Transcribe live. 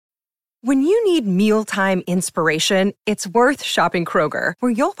When you need mealtime inspiration, it's worth shopping Kroger,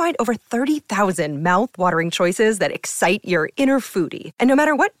 where you'll find over 30,000 mouth-watering choices that excite your inner foodie. And no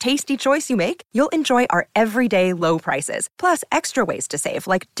matter what tasty choice you make, you'll enjoy our everyday low prices, plus extra ways to save,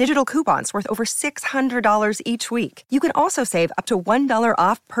 like digital coupons worth over $600 each week. You can also save up to $1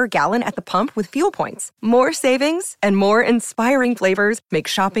 off per gallon at the pump with fuel points. More savings and more inspiring flavors make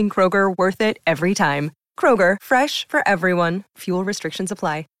shopping Kroger worth it every time. Kroger, fresh for everyone. Fuel restrictions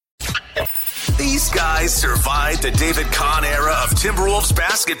apply. These guys survived the David Kahn era of Timberwolves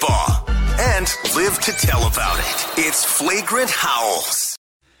basketball and live to tell about it. It's Flagrant Howls.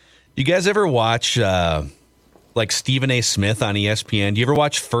 You guys ever watch like Stephen A. Smith on ESPN? Do you ever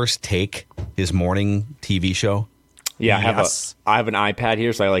watch First Take, his morning TV show? Yeah, I have an iPad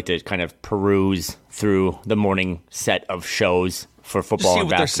here, so I like to kind of peruse through the morning set of shows for football and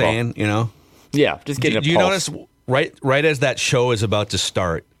basketball. Just see what they're saying, you know? Yeah, just getting a pulse. Do you notice right as that show is about to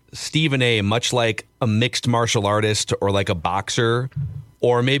start, Stephen A., much like a mixed martial artist or like a boxer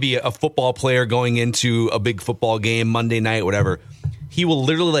or maybe a football player going into a big football game Monday night, whatever, he will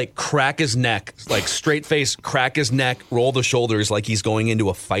literally like crack his neck, like straight face, crack his neck, roll the shoulders like he's going into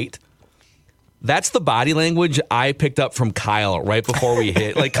a fight. That's the body language I picked up from Kyle right before we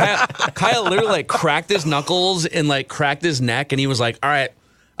hit. Like Kyle literally like cracked his knuckles and like cracked his neck, and he was like, all right,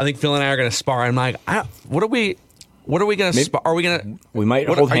 I think Phil and I are going to spar. I'm like, what are we going to spar? Are we going to? We might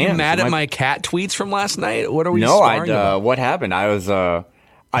hold hands. Are you mad at my cat tweets from last night? What are we? No, what happened?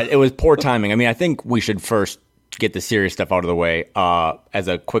 It was poor timing. I mean, I think we should first get the serious stuff out of the way. As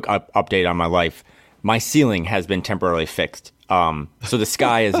a quick update on my life, my ceiling has been temporarily fixed. So the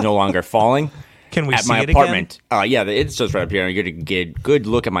sky is no longer falling. Can we at see my it apartment? Yeah, it's just right up here. You're gonna get a good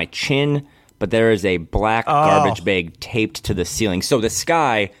look at my chin. But there is a black garbage bag taped to the ceiling, so the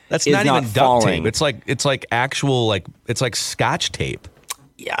sky is not even falling. Duct tape. It's like actual it's like Scotch tape.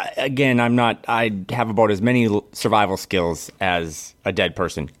 Yeah, again, I have about as many survival skills as a dead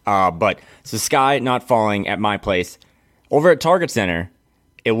person. But so sky not falling at my place. Over at Target Center,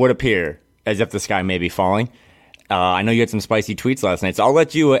 it would appear as if the sky may be falling. I know you had some spicy tweets last night, so I'll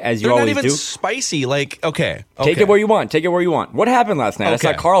let you, as you They're always do. not even spicy. Like, okay. Take it where you want. What happened last night? Okay.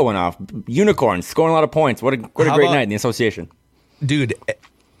 I saw Carl went off. Unicorns, scoring a lot of points. What a great night in the association. Dude,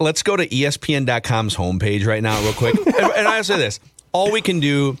 let's go to ESPN.com's homepage right now real quick. and I'll say this. All we can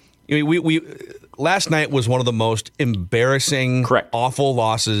do, we last night was one of the most embarrassing, awful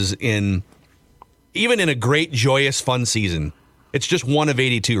losses even in a great, joyous, fun season. It's just one of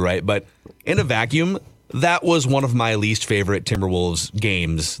 82, right? But in a vacuum, that was one of my least favorite Timberwolves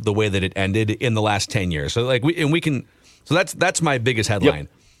games, the way that it ended in the last 10 years. So that's my biggest headline. Yep.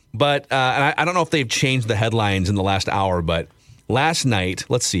 But and I don't know if they've changed the headlines in the last hour, but last night,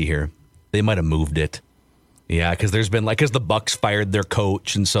 let's see here. They might have moved it. Yeah, because because the Bucks fired their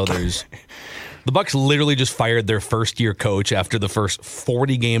coach, and so the Bucks literally just fired their first-year coach after the first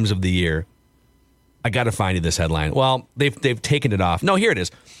 40 games of the year. I got to find you this headline. Well, they've taken it off. No, here it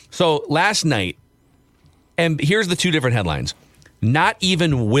is. So last night, and here's the two different headlines. Not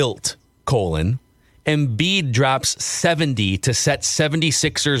even Wilt, Embiid drops 70 to set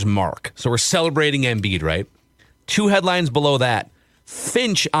 76ers mark. So we're celebrating Embiid, right? Two headlines below that.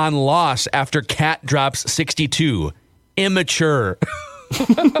 Finch on loss after Cat drops 62. Immature.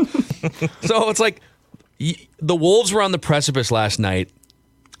 So it's like the Wolves were on the precipice last night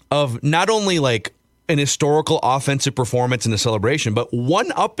of not only like an historical offensive performance in the celebration, but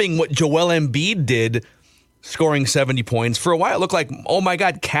one-upping what Joel Embiid did, scoring 70 points. For a while, it looked like, oh my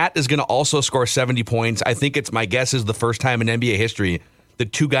God, Cat is going to also score 70 points. I think my guess is the first time in NBA history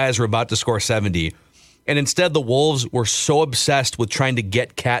that two guys were about to score 70. And instead, the Wolves were so obsessed with trying to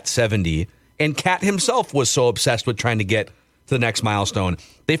get Cat 70, and Cat himself was so obsessed with trying to get to the next milestone.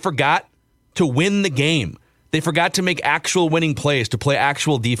 They forgot to win the game. They forgot to make actual winning plays, to play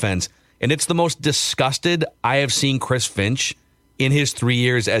actual defense. And it's the most disgusted I have seen Chris Finch in his 3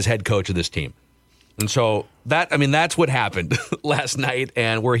 years as head coach of this team. And so that's what happened last night,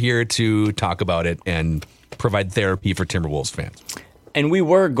 and we're here to talk about it and provide therapy for Timberwolves fans. And we've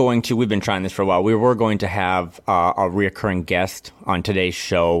been trying this for a while, we were going to have a reoccurring guest on today's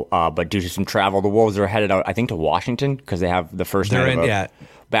show, but due to some travel, the Wolves are headed out, I think, to Washington, because they have the first night of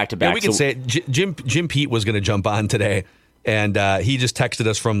back-to-back. Yeah, we can say it. Jim Pete was going to jump on today, and he just texted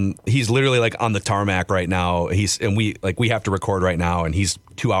us he's literally like on the tarmac right now. We have to record right now, and he's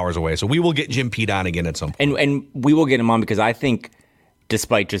 2 hours away. So we will get Jim Pete on again at some point. And we will get him on because I think,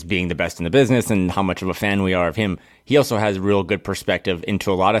 despite just being the best in the business and how much of a fan we are of him, he also has real good perspective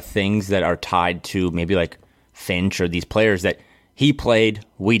into a lot of things that are tied to maybe like Finch or these players that he played,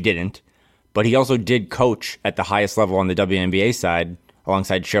 we didn't. But he also did coach at the highest level on the WNBA side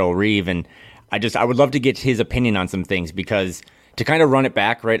alongside Cheryl Reeve. And I would love to get his opinion on some things, because to kind of run it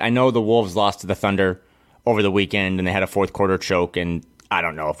back, right? I know the Wolves lost to the Thunder over the weekend and they had a fourth quarter choke. And I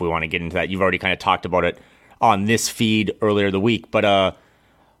don't know if we want to get into that. You've already kind of talked about it on this feed earlier the week. But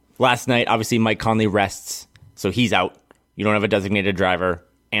last night, obviously, Mike Conley rests, so he's out. You don't have a designated driver.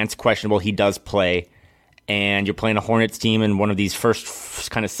 Ant's questionable. He does play. And you're playing a Hornets team in one of these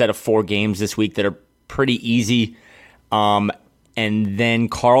first kind of set of 4 games this week that are pretty easy. And then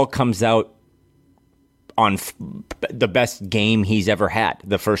Carl comes out on the best game he's ever had,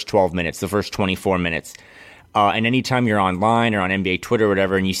 the first 12 minutes, the first 24 minutes. And anytime you're online or on NBA Twitter or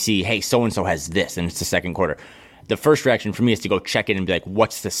whatever, and you see, hey, so-and-so has this, and it's the second quarter, the first reaction for me is to go check it and be like,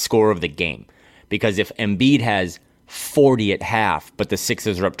 what's the score of the game? Because if Embiid has 40 at half, but the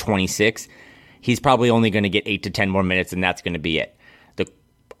Sixers are up 26, he's probably only going to get 8 to 10 more minutes, and that's going to be it. The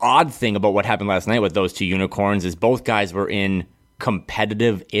odd thing about what happened last night with those two unicorns is both guys were in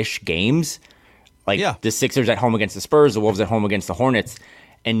competitive-ish games. The Sixers at home against the Spurs, the Wolves at home against the Hornets,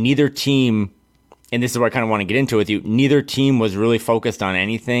 and neither team, and this is where I kind of want to get into with you, neither team was really focused on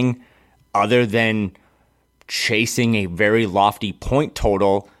anything other than chasing a very lofty point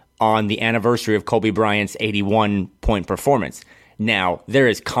total on the anniversary of Kobe Bryant's 81-point performance. Now, there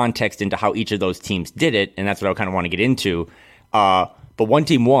is context into how each of those teams did it, and that's what I kind of want to get into. But one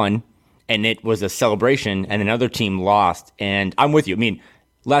team won, and it was a celebration, and another team lost. And I'm with you. I mean,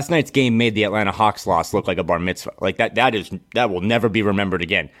 last night's game made the Atlanta Hawks loss look like a bar mitzvah. Like that will never be remembered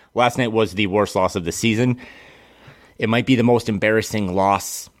again. Last night was the worst loss of the season. It might be the most embarrassing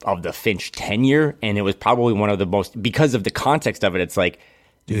loss of the Finch tenure, and it was probably one of the most, because of the context of it. It's like,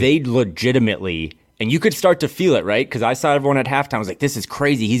 they legitimately, and you could start to feel it, right? Because I saw everyone at halftime. I was like, this is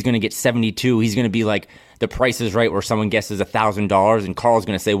crazy. He's going to get 72. He's going to be like The Price is Right, where someone guesses $1,000 and Carl's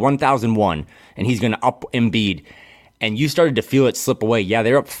going to say 1,001, and he's going to up Embiid. And you started to feel it slip away. Yeah,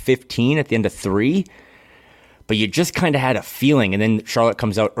 they're up 15 at the end of 3, but you just kind of had a feeling. And then Charlotte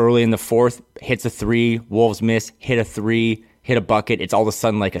comes out early in the 4th, hits a 3, Wolves miss, hit a 3, hit a bucket. It's all of a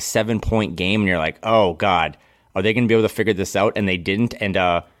sudden like a 7-point game, and you're like, oh, God. Are they going to be able to figure this out? And they didn't.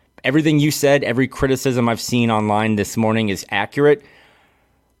 And everything you said, every criticism I've seen online this morning is accurate.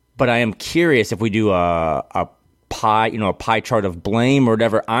 But I am curious if we do a pie chart of blame or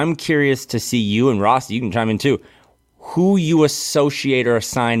whatever. I'm curious to see you, and Ross, you can chime in too, who you associate or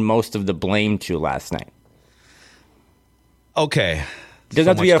assign most of the blame to last night. Okay. It doesn't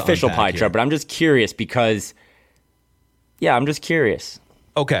have to be an official pie chart, but I'm just curious because, I'm just curious.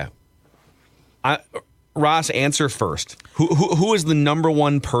 Okay. Ross, answer first. Who is the number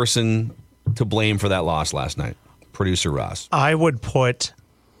one person to blame for that loss last night? Producer Ross. I would put,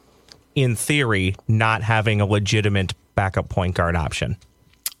 in theory, not having a legitimate backup point guard option.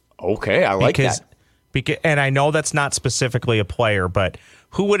 Okay, I like that. And I know that's not specifically a player, but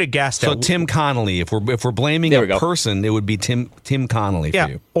who would have guessed? So Tim Connolly. If we're blaming a person, it would be Tim Connolly for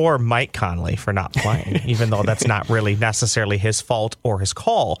you. Or Mike Conley for not playing, even though that's not really necessarily his fault or his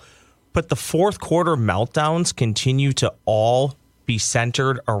call. But the fourth quarter meltdowns continue to all be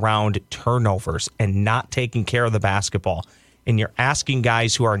centered around turnovers and not taking care of the basketball. And you're asking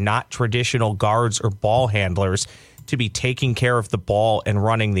guys who are not traditional guards or ball handlers to be taking care of the ball and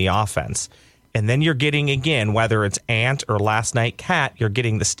running the offense. And then you're getting, again, whether it's Ant or last night Cat, you're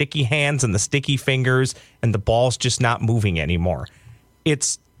getting the sticky hands and the sticky fingers, and the ball's just not moving anymore.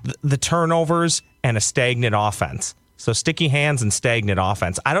 It's the turnovers and a stagnant offense. So sticky hands and stagnant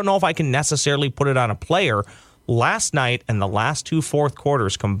offense. I don't know if I can necessarily put it on a player. Last night and the last 2 fourth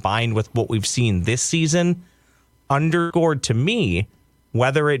quarters combined with what we've seen this season underscored to me,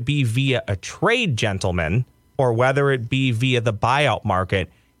 whether it be via a trade, gentlemen, or whether it be via the buyout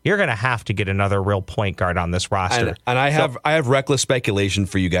market, you're going to have to get another real point guard on this roster. And I have reckless speculation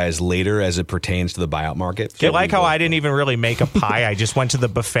for you guys later as it pertains to the buyout market. Do you like how I didn't even really make a pie? I just went to the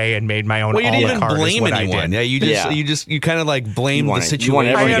buffet and made my own. Well, you didn't even blame anyone. Yeah, you kind of like blame the situation. You want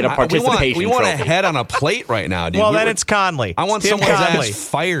everyone to get a participation we want a head on a plate right now, dude. Well, then it's Conley. I want someone's ass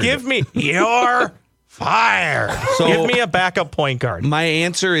fired. Give me your fire. So, give me a backup point guard. My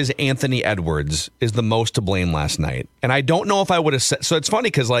answer is Anthony Edwards is the most to blame last night. And I don't know if I would have said... So it's funny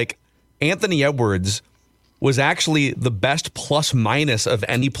because, like, Anthony Edwards was actually the best plus-minus of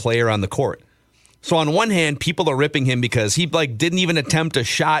any player on the court. So on one hand, people are ripping him because he, like, didn't even attempt a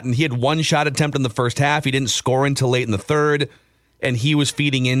shot, and he had one shot attempt in the first half. He didn't score until late in the third, and he was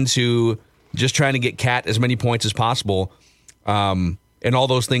feeding into just trying to get Cat as many points as possible. And all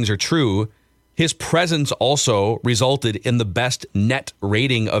those things are true. His presence also resulted in the best net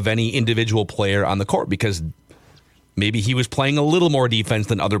rating of any individual player on the court because maybe he was playing a little more defense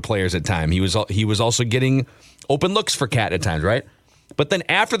than other players at times. He was also getting open looks for Cat at times, right? But then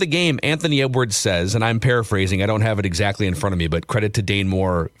after the game, Anthony Edwards says, and I'm paraphrasing, I don't have it exactly in front of me, but credit to Dane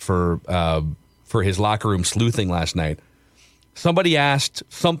Moore for his locker room sleuthing last night. Somebody asked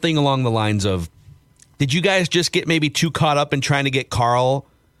something along the lines of, did you guys just get maybe too caught up in trying to get Karl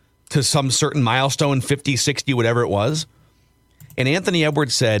to some certain milestone, 50, 60, whatever it was? And Anthony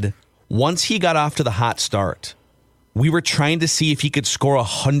Edwards said, once he got off to the hot start, we were trying to see if he could score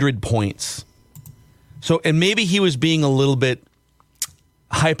 100 points. So, and maybe he was being a little bit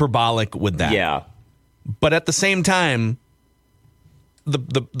hyperbolic with that. Yeah. But at the same time,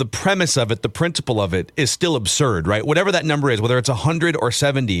 the premise of it, the principle of it is still absurd, right? Whatever that number is, whether it's 100 or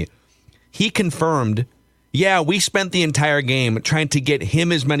 70, he confirmed, yeah, we spent the entire game trying to get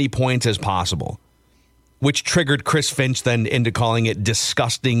him as many points as possible, which triggered Chris Finch then into calling it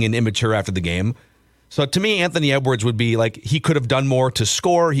disgusting and immature after the game. So to me, Anthony Edwards would be like, he could have done more to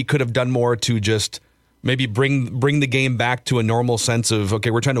score. He could have done more to just maybe bring the game back to a normal sense of, okay,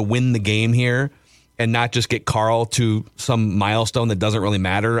 we're trying to win the game here and not just get Karl to some milestone that doesn't really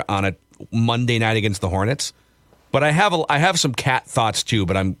matter on a Monday night against the Hornets. But I have some cat thoughts too,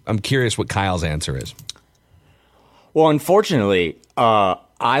 but I'm curious what Kyle's answer is. Well, unfortunately,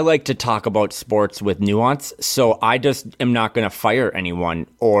 I like to talk about sports with nuance, so I just am not going to fire anyone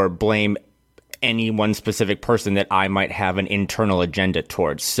or blame any one specific person that I might have an internal agenda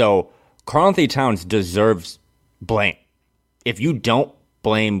towards. So Karl-Anthony Towns deserves blame. If you don't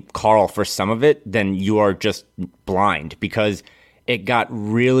blame Karl for some of it, then you are just blind, because it got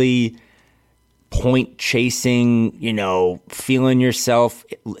really point chasing, feeling yourself,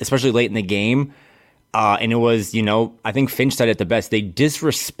 especially late in the game. And it was, I think Finch said it the best. They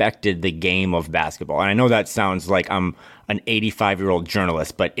disrespected the game of basketball. And I know that sounds like I'm an 85-year-old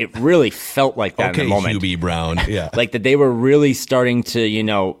journalist, but it really felt like that in the moment. Okay, Hubie Brown. Yeah. Like that they were really starting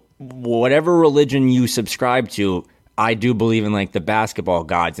to, whatever religion you subscribe to, I do believe in like the basketball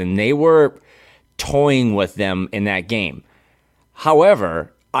gods, and they were toying with them in that game.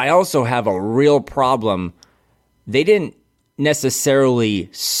 However, I also have a real problem. They didn't necessarily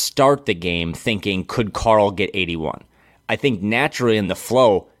start the game thinking, could Karl get 81? I think naturally in the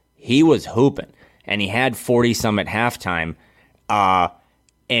flow, he was hooping, and he had 40-some at halftime,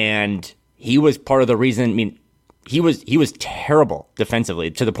 and he was part of the reason. I mean, he was terrible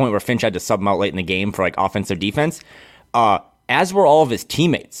defensively, to the point where Finch had to sub him out late in the game for like offensive defense, as were all of his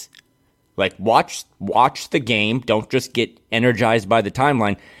teammates. Like, watch the game. Don't just get energized by the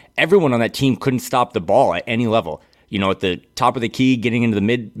timeline. Everyone on that team couldn't stop the ball at any level. At the top of the key, getting into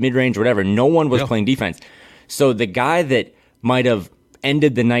the mid-range, whatever. No one was playing defense. So the guy that might have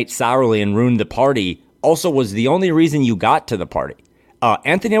ended the night sourly and ruined the party also was the only reason you got to the party.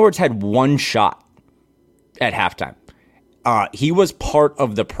 Anthony Edwards had one shot at halftime. He was part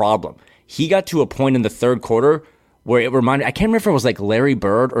of the problem. He got to a point in the third quarter where it reminded, I can't remember if it was like Larry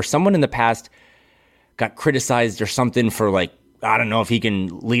Bird or someone in the past got criticized or something for like, I don't know if he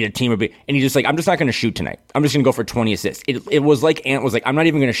can lead a team and he's just like, I'm just not going to shoot tonight. I'm just going to go for 20 assists. It was like Ant was like, I'm not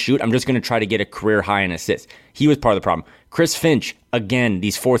even going to shoot. I'm just going to try to get a career high in assists. He was part of the problem. Chris Finch, again,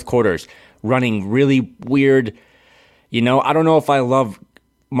 these fourth quarters, running really weird. I don't know if I love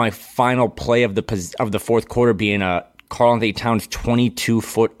my final play of the fourth quarter being a Karl-Anthony Towns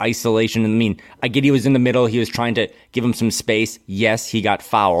 22-foot isolation. I mean, I get he was in the middle. He was trying to give him some space. Yes, he got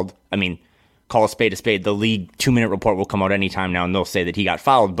fouled. I mean, call a spade a spade. The league 2-minute report will come out anytime now, and they'll say that he got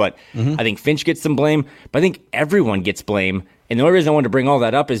fouled. But I think Finch gets some blame. But I think everyone gets blame. And the only reason I wanted to bring all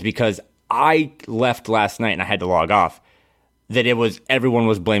that up is because I left last night and I had to log off. That everyone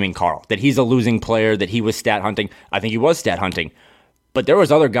was blaming Karl. That he's a losing player. That he was stat hunting. I think he was stat hunting. But there was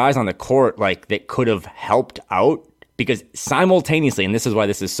other guys on the court that could have helped out, because simultaneously, and this is why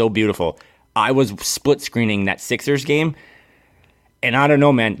this is so beautiful, I was split screening that Sixers game, and I don't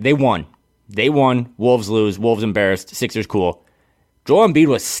know, man, they won. Wolves lose, Wolves embarrassed, Sixers cool. Joel Embiid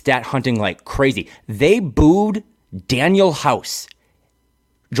was stat hunting like crazy. They booed Daniel House,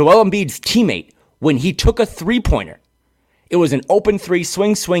 Joel Embiid's teammate, when he took a three-pointer. It was an open three,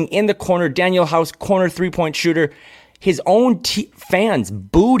 swing in the corner, Daniel House, corner three-point shooter. His own fans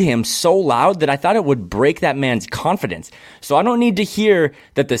booed him so loud that I thought it would break that man's confidence. So I don't need to hear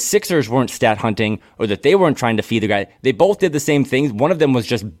that the Sixers weren't stat hunting or that they weren't trying to feed the guy. They both did the same things. One of them was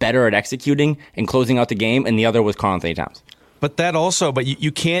just better at executing and closing out the game, and the other was Karl-Anthony Towns. But that also,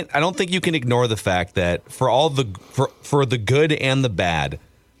 you can't. I don't think you can ignore the fact that for the good and the bad,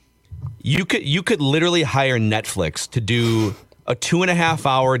 you could literally hire Netflix to do a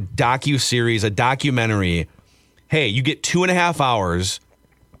 2.5-hour docuseries, a documentary. Hey, you get 2.5 hours,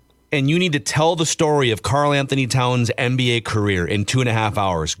 and you need to tell the story of Karl-Anthony Towns' NBA career in 2.5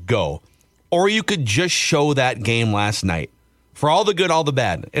 hours. Go. Or you could just show that game last night For all the good, all the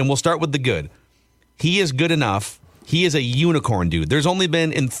bad. And we'll start with the good. He is good enough. He is a unicorn, dude. There's only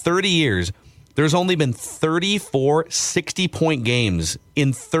been, in 30 years, there's only been 34 60-point games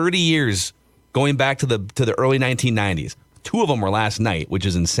in 30 years going back to the early 1990s. 2 of them were last night, which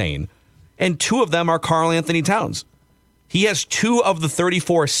is insane. And 2 of them are Karl Anthony Towns. He has 2 of the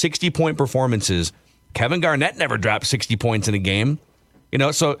 34 60-point performances. Kevin Garnett never dropped 60 points in a game.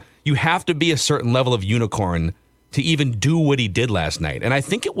 So you have to be a certain level of unicorn to even do what he did last night. And I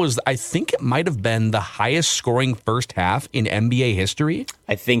think it might have been the highest scoring first half in NBA history.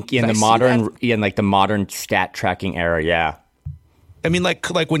 I think in the modern stat tracking era, yeah. I mean,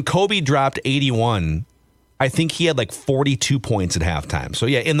 like when Kobe dropped 81, I think he had like 42 points at halftime. So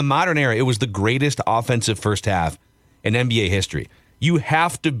yeah, in the modern era, it was the greatest offensive first half in NBA history. You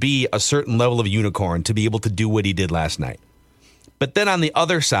have to be a certain level of unicorn to be able to do what he did last night. But then on the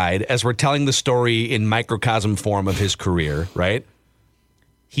other side, as we're telling the story in microcosm form of his career, right?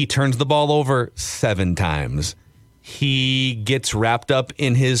 He turns the ball over 7 times. He gets wrapped up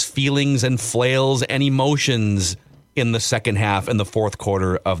in his feelings and flails and emotions in the second half and the fourth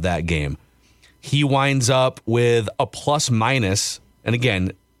quarter of that game. He winds up with a plus minus. And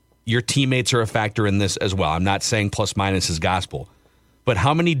again, your teammates are a factor in this as well. I'm not saying plus minus is gospel. But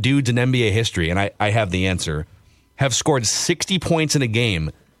how many dudes in NBA history, and I have the answer, have scored 60 points in a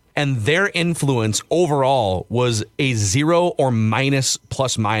game, and their influence overall was a 0 or minus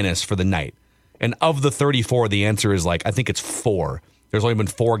plus minus for the night. And of the 34, the answer is I think it's 4. There's only been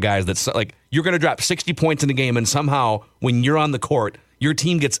 4 guys that's you're going to drop 60 points in a game, and somehow when you're on the court, your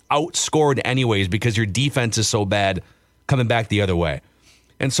team gets outscored anyways because your defense is so bad coming back the other way.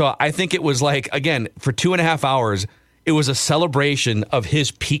 And so I think it was again, for 2.5 hours, it was a celebration of his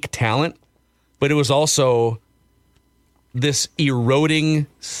peak talent, but it was also this eroding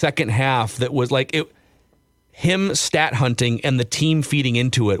second half that was him stat hunting and the team feeding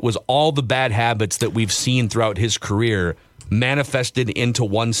into it was all the bad habits that we've seen throughout his career manifested into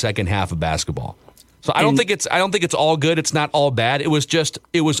 1 second half of basketball. So I don't think it's all good. It's not all bad. It was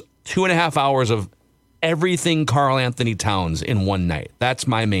 2.5 hours of everything Karl Anthony Towns in one night. That's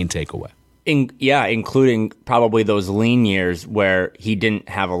my main takeaway. Including probably those lean years where he didn't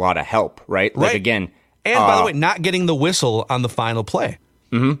have a lot of help, right? Again. And by the way, not getting the whistle on the final play,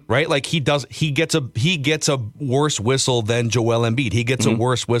 right? He gets a worse whistle than Joel Embiid. He gets a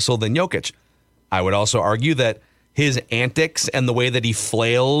worse whistle than Jokic. I would also argue that his antics and the way that he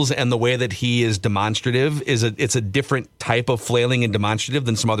flails and the way that he is demonstrative it's a different type of flailing and demonstrative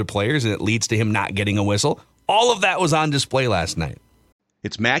than some other players, and it leads to him not getting a whistle. All of that was on display last night.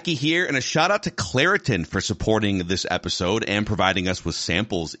 It's Mackie here, and a shout out to Claritin for supporting this episode and providing us with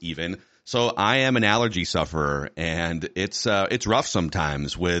samples even. So I am an allergy sufferer, and it's rough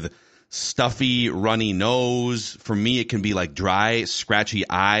sometimes with stuffy, runny nose. For me, it can be dry, scratchy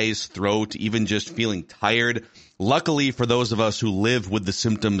eyes, throat, even just feeling tired. Luckily, for those of us who live with the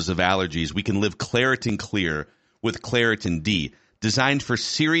symptoms of allergies, we can live Claritin Clear with Claritin D. Designed for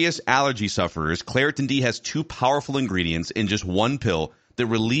serious allergy sufferers, Claritin D has 2 powerful ingredients in just 1 pill that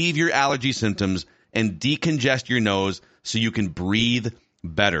relieve your allergy symptoms and decongest your nose so you can breathe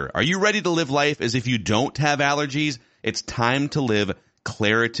better. Are you ready to live life as if you don't have allergies? It's time to live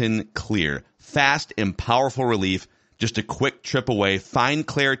Claritin Clear. Fast and powerful relief, just a quick trip away. Find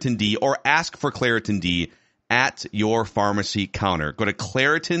Claritin D or ask for Claritin D at your pharmacy counter. Go to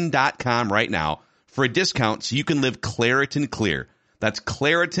Claritin.com right now for a discount so you can live Claritin Clear. That's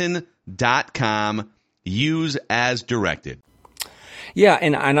Claritin.com. Use as directed. Yeah,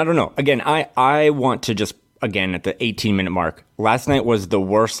 and I don't know. Again, I want to just, again, at the 18-minute mark, last night was the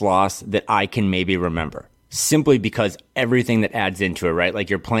worst loss that I can maybe remember. Simply because everything that adds into it, right?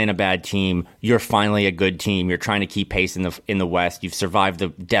 You're playing a bad team, you're finally a good team, you're trying to keep pace in the West, you've survived the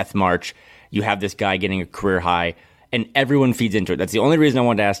death march, you have this guy getting a career high, and everyone feeds into it. That's the only reason I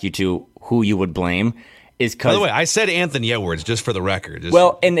wanted to ask you who you would blame is because... By the way, I said Anthony Edwards, just for the record.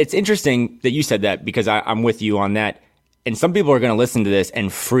 Well, and it's interesting that you said that because I'm with you on that. And some people are going to listen to this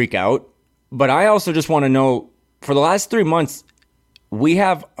and freak out. But I also just want to know, for the last 3 months, we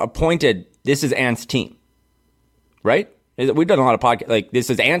have appointed, this is Ant's team, right? We've done a lot of podcasts,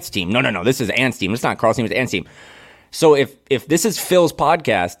 this is Ant's team. No, this is Ant's team. It's not Carl's team, it's Ant's team. So if this is Phil's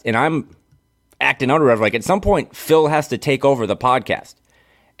podcast and I'm acting out or whatever, at some point, Phil has to take over the podcast.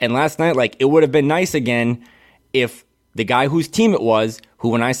 And last night, it would have been nice again if the guy whose team it was, who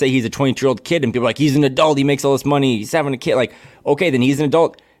when I say he's a 22-year-old kid and people are he's an adult, he makes all this money, he's having a kid, okay, then he's an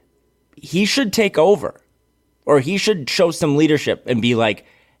adult. He should take over. Or he should show some leadership and be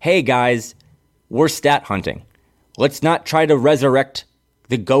hey guys, we're stat hunting. Let's not try to resurrect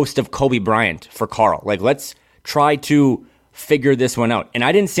the ghost of Kobe Bryant for Karl. Let's try to figure this one out. And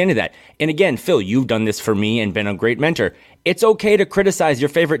I didn't say any of that. And again, Phil, you've done this for me and been a great mentor. It's okay to criticize your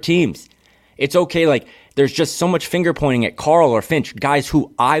favorite teams. It's okay. Like, there's just so much finger pointing at Carl or Finch, guys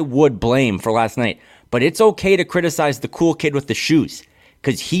who I would blame for last night. But it's okay to criticize the cool kid with the shoes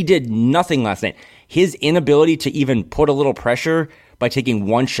because he did nothing last night. His inability to even put a little pressure by taking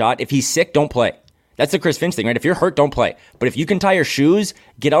one shot. If he's sick, don't play. That's the Chris Finch thing, right? If you're hurt, don't play. But if you can tie your shoes,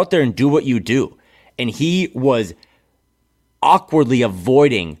 get out there and do what you do. And he was awkwardly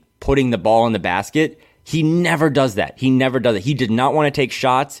avoiding putting the ball in the basket. He never does that. He did not want to take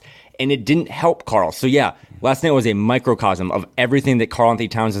shots, and it didn't help Carl. So yeah, last night was a microcosm of everything that Karl-Anthony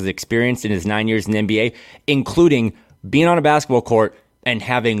Towns has experienced in his 9 years in the NBA, including being on a basketball court and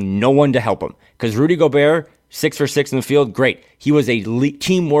having no one to help him. Because Rudy Gobert, 6 for 6 in the field, great. He was a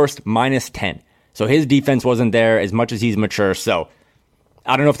team worst -10. So his defense wasn't there as much as he's mature. So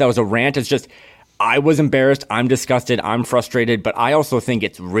I don't know if that was a rant. It's just, I was embarrassed. I'm disgusted. I'm frustrated. But I also think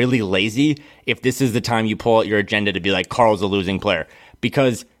it's really lazy if this is the time you pull out your agenda to be like, Carl's a losing player.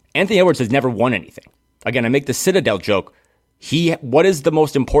 Because Anthony Edwards has never won anything. Again, I make the Citadel joke. What is the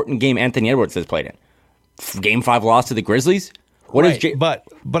most important game Anthony Edwards has played in? Game 5 loss to the Grizzlies?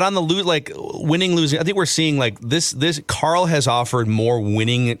 But on the winning, losing, I think we're seeing like this Carl has offered more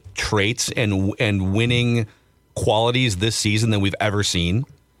winning traits and winning qualities this season than we've ever seen.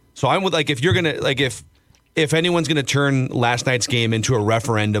 So I'm with, like, if you're gonna, like, if anyone's gonna turn last night's game into a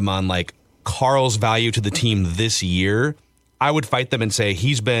referendum on like Carl's value to the team this year, I would fight them and say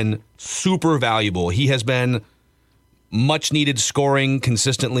he's been super valuable. He has been much needed scoring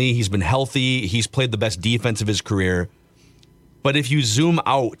consistently. He's been healthy. He's played the best defense of his career. But if you zoom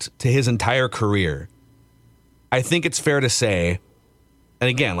out to his entire career, I think it's fair to say,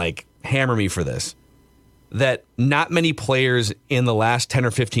 and again, like, hammer me for this, that not many players in the last 10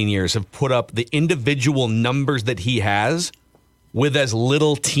 or 15 years have put up the individual numbers that he has with as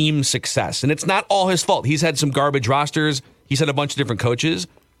little team success. And it's not all his fault. He's had some garbage rosters. He's had a bunch of different coaches.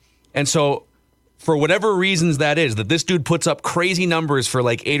 And so for whatever reasons that is, that this dude puts up crazy numbers for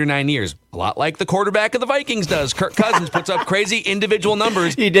like 8 or 9 years, a lot like the quarterback of the Vikings does. Kirk Cousins puts up crazy individual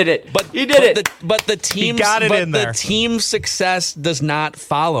numbers. He did it. But the team success does not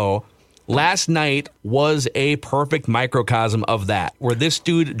follow. Last night was a perfect microcosm of that, where this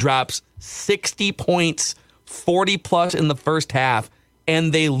dude drops 60 points, 40 plus in the first half,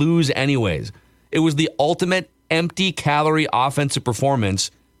 and they lose anyways. It was the ultimate empty calorie offensive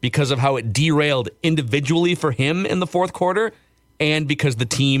performance because of how it derailed individually for him in the fourth quarter, and because the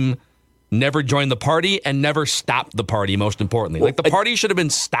team never joined the party and never stopped the party, most importantly. Like, the party should have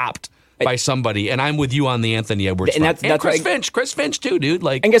bent stopped by somebody, and I'm with you on the Anthony Edwards and front. And Chris Finch too, dude.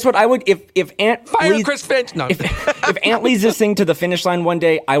 Like, and guess what? I would, if Ant fire leads, Chris Finch. No, if Ant leads this thing to the finish line one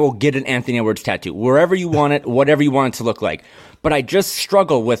day, I will get an Anthony Edwards tattoo wherever you want it, whatever you want it to look like. But I just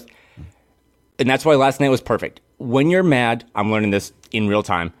struggle with, and that's why last night was perfect. When you're mad, I'm learning this in real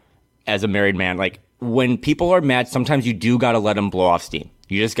time as a married man. Like, when people are mad, sometimes you do got to let them blow off steam.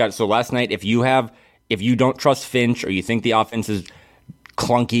 You just got. So last night, if you don't trust Finch, or you think the offense is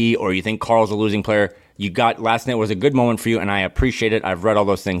clunky, or you think Carl's a losing player, last night was a good moment for you, and I appreciate it. I've read all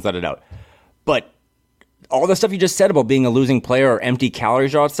those things, let it out. But all the stuff you just said about being a losing player or empty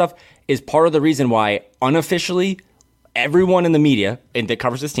calories or all that stuff is part of the reason why unofficially everyone in the media and that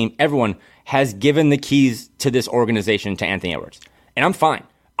covers this team, everyone has given the keys to this organization to Anthony Edwards. And I'm fine.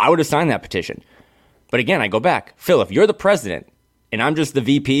 I would have signed that petition. But again, I go back. Phil, if you're the president and I'm just the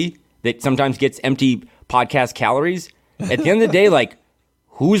VP that sometimes gets empty podcast calories, at the end of the day, like,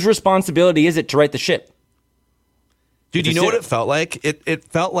 whose responsibility is it to right the ship? Dude, you know what it felt like? It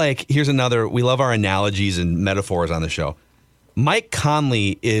felt like, here's another, we love our analogies and metaphors on the show. Mike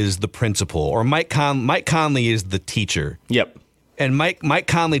Conley is the principal, or Mike Conley is the teacher. Yep. And Mike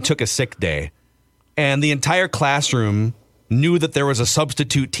Conley took a sick day, and the entire classroom knew that there was a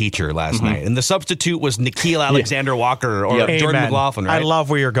substitute teacher last night, and the substitute was Nickeil Alexander-Walker or Jordan McLaughlin. Right? I love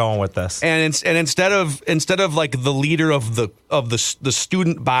where you're going with this. And instead of like the leader of the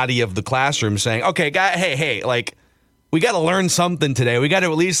student body of the classroom saying, "Okay, hey, like, we got to learn something today. We got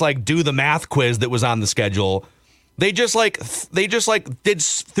to at least like do the math quiz that was on the schedule." They just threw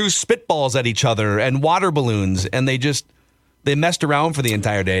spitballs at each other and water balloons, and they messed around for the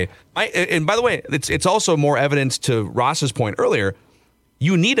entire day. And by the way, it's also more evidence to Ross's point earlier.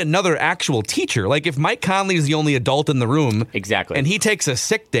 You need another actual teacher. Like, if Mike Conley is the only adult in the room, exactly, and he takes a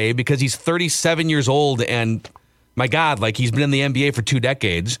sick day because he's 37 years old, and my God, like, he's been in the NBA for 2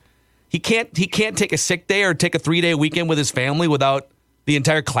 decades, he can't take a sick day or take a 3-day weekend with his family without the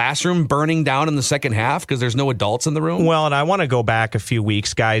entire classroom burning down in the second half because there's no adults in the room. Well, and I want to go back a few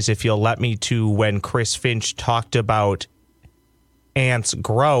weeks, guys, if you'll let me, to when Chris Finch talked about Ant's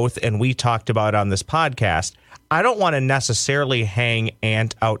growth, and we talked about on this podcast, I don't want to necessarily hang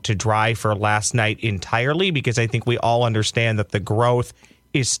Ant out to dry for last night entirely, because I think we all understand that the growth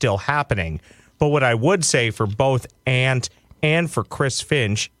is still happening. But what I would say for both Ant and for Chris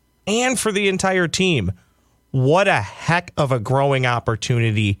Finch and for the entire team, what a heck of a growing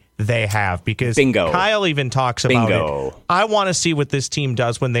opportunity they have, because Kyle even talks about it. I want to see what this team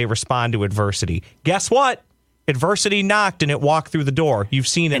does when they respond to adversity. Guess what? Adversity knocked and it walked through the door. You've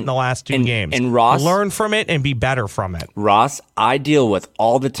seen it in the last two games. And Ross, learn from it and be better from it. Ross, I deal with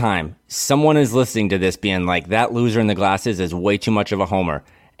all the time. Someone is listening to this being like, that loser in the glasses is way too much of a homer.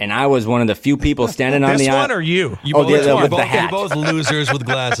 And I was one of the few people standing on the aisle. This one or you? With the hat. Both losers with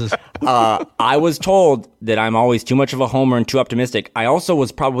glasses. I was told that I'm always too much of a homer and too optimistic. I also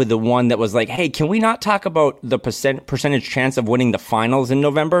was probably the one that was like, hey, can we not talk about the percentage chance of winning the finals in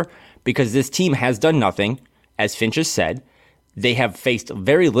November? Because this team has done nothing. As Finch has said, they have faced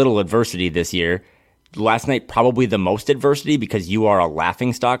very little adversity this year. Last night, probably the most adversity, because you are a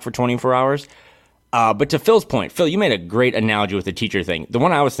laughingstock for 24 hours. But to Phil's point, Phil, you made a great analogy with the teacher thing. The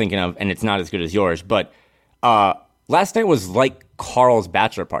one I was thinking of, and it's not as good as yours, but last night was like Carl's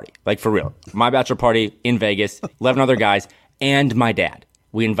bachelor party. Like, for real. My bachelor party in Vegas, 11 other guys, and my dad.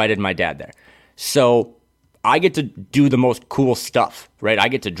 We invited my dad there. So I get to do the most cool stuff, right? I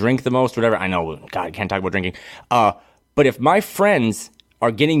get to drink the most, whatever. I know, God, I can't talk about drinking. But if my friends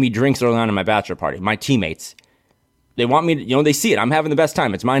are getting me drinks early on in my bachelor party, my teammates, they want me to, they see it. I'm having the best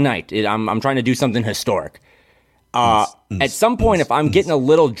time. It's my night. I'm trying to do something historic. At some point, if I'm getting a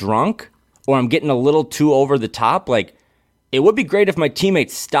little drunk or I'm getting a little too over the top, like, it would be great if my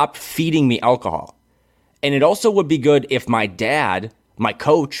teammates stopped feeding me alcohol. And it also would be good if my dad, my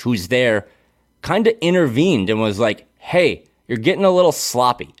coach, who's there, kind of intervened and was like, hey, you're getting a little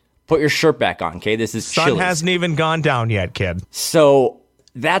sloppy. Put your shirt back on, okay? This is Sun Chili's. Hasn't even gone down yet, kid. So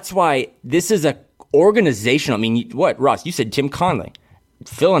that's why this is a organizational. I mean, what, Ross? You said Tim Conley.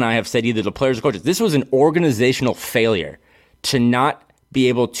 Phil and I have said either the players or coaches. This was an organizational failure to not be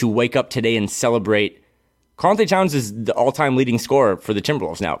able to wake up today and celebrate. Karl-Anthony Towns is the all-time leading scorer for the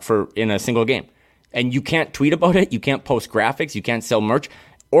Timberwolves now in a single game. And you can't tweet about it. You can't post graphics. You can't sell merch.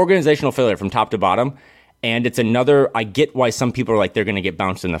 Organizational failure from top to bottom. And it's I get why some people are like, they're going to get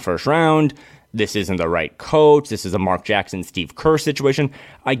bounced in the first round. This isn't the right coach. This is a Mark Jackson, Steve Kerr situation.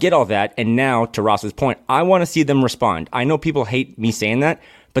 I get all that. And now, to Ross's point, I want to see them respond. I know people hate me saying that,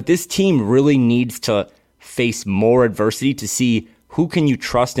 but this team really needs to face more adversity to see who can you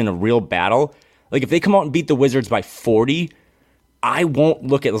trust in a real battle. Like, if they come out and beat the Wizards by 40, I won't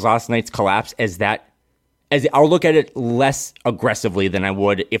look at last night's collapse as I'll look at it less aggressively than I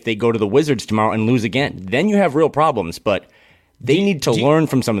would if they go to the Wizards tomorrow and lose again. Then you have real problems, but they need to learn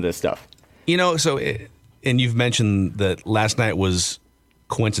from some of this stuff. And you've mentioned that last night was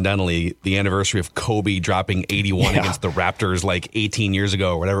coincidentally the anniversary of Kobe dropping 81 against the Raptors like 18 years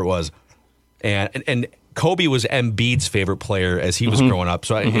ago or whatever it was. And Kobe was Embiid's favorite player as he was growing up.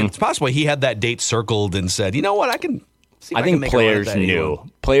 So it's possible he had that date circled and said, you know what, I think players knew.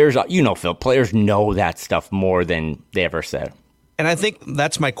 Players, Phil, players know that stuff more than they ever said. And I think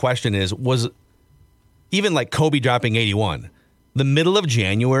that's my question was even like Kobe dropping 81, the middle of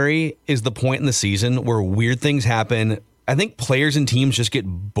January is the point in the season where weird things happen. I think players and teams just get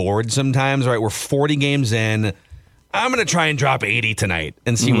bored sometimes, right? We're 40 games in. I'm going to try and drop 80 tonight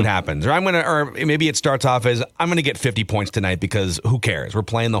and see what happens. Or maybe it starts off as I'm going to get 50 points tonight because who cares? We're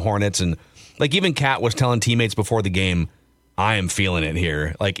playing the Hornets. And like even Kat was telling teammates before the game, I am feeling it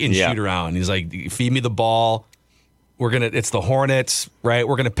here. Like in shoot around. He's like, feed me the ball. It's the Hornets, right?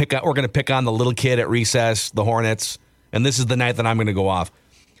 We're going to pick on the little kid at recess, the Hornets. And this is the night that I'm going to go off.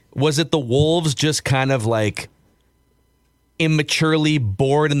 Was it the Wolves just kind of like immaturely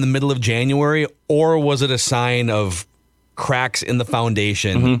bored in the middle of January, or was it a sign of cracks in the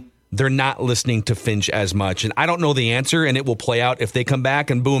foundation? They're not listening to Finch as much. And I don't know the answer, and it will play out if they come back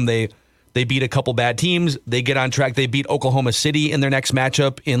and boom, they beat a couple bad teams. They get on track. They beat Oklahoma City in their next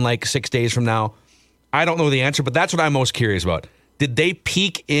matchup in like 6 days from now. I don't know the answer, but that's what I'm most curious about. Did they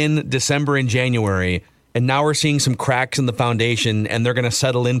peak in December and January, and now we're seeing some cracks in the foundation, and they're going to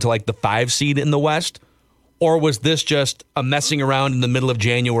settle into like the 5 seed in the West? Or was this just a messing around in the middle of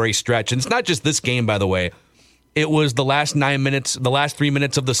January stretch? And it's not just this game, by the way. It was the last 9 minutes, the last 3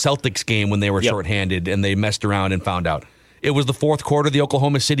 minutes of the Celtics game when they were shorthanded and they messed around and found out. It was the fourth quarter of the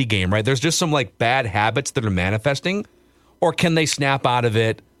Oklahoma City game, right? There's just some like bad habits that are manifesting. Or can they snap out of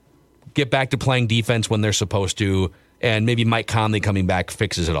it, get back to playing defense when they're supposed to, and maybe Mike Conley coming back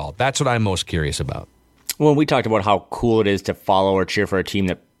fixes it all? That's what I'm most curious about. Well, we talked about how cool it is to follow or cheer for a team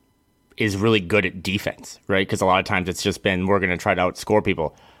that is really good at defense, right? Because a lot of times it's just been, we're going to try to outscore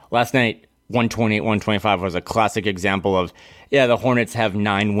people. Last night, 128-125 was a classic example of, the Hornets have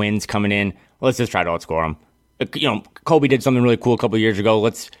 9 wins coming in. Let's just try to outscore them. Kobe did something really cool a couple of years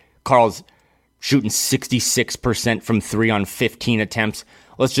ago. Carl's shooting 66% from 3 on 15 attempts.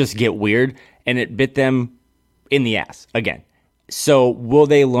 Let's just get weird. And it bit them in the ass again. So will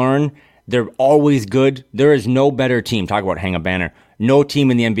they learn? They're always good. There is no better team. Talk about hang a banner. No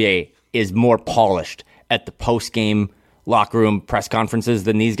team in the NBA is more polished at the post-game locker room press conferences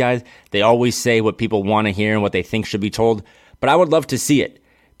than these guys. They always say what people want to hear and what they think should be told. But I would love to see it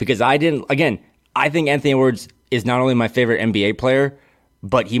because I think Anthony Edwards is not only my favorite NBA player,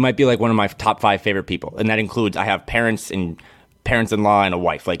 but he might be like one of my top 5 favorite people. And that includes, I have parents-in-law and a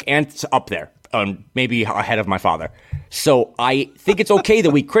wife. Like, Ant's up there, maybe ahead of my father. So I think it's okay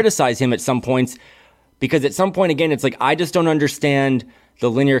that we criticize him at some points because at some point, again, it's like, I just don't understand the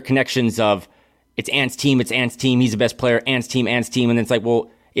linear connections of it's Ant's team, he's the best player, Ant's team. And then it's like, well,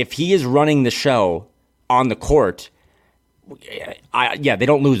 if he is running the show on the court, they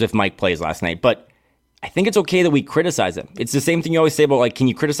don't lose if Mike plays last night. But I think it's okay that we criticize him. It's the same thing you always say about, like, can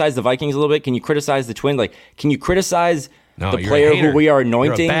you criticize the Vikings a little bit? Can you criticize the Twins? Like, can you criticize the player who we are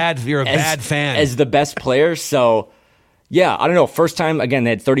anointing? You're a bad fan. As the best player. So, yeah, I don't know. First time, again,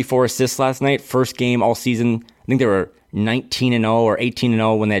 they had 34 assists last night. First game all season. I think they were 19-0 or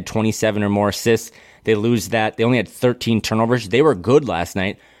 18-0 when they had 27 or more assists. They lose that. They only had 13 turnovers. They were good last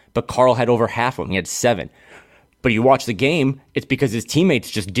night, but Carl had over half of them. He had 7. But you watch the game, it's because his teammates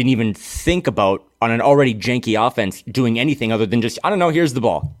just didn't even think about, on an already janky offense, doing anything other than just, I don't know, here's the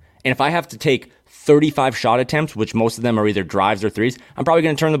ball. And if I have to take 35 shot attempts, which most of them are either drives or threes, I'm probably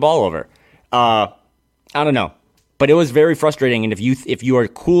going to turn the ball over. I don't know. But it was very frustrating. And if you are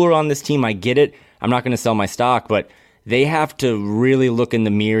cooler on this team, I get it. I'm not going to sell my stock, but they have to really look in the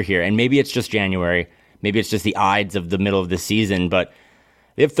mirror here. And maybe it's just January. Maybe it's just the Ides of the middle of the season. But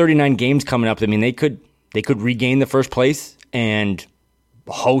they have 39 games coming up. I mean, they could regain the first place and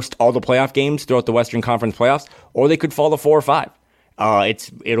host all the playoff games throughout the Western Conference playoffs, or they could fall to 4 or 5.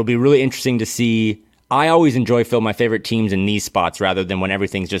 It'll be really interesting to see. I always enjoy my favorite teams in these spots rather than when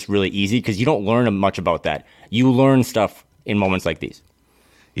everything's just really easy because you don't learn much about that. You learn stuff in moments like these.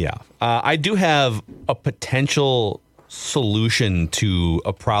 Yeah. I do have a potential solution to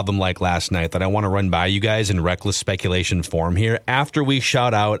a problem like last night that I want to run by you guys in reckless speculation form here after we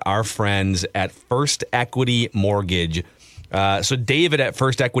shout out our friends at First Equity Mortgage. So David at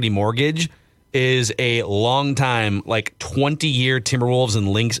First Equity Mortgage is a long-time, 20-year Timberwolves and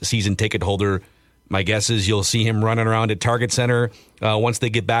Lynx season ticket holder. My guess is you'll see him running around at Target Center once they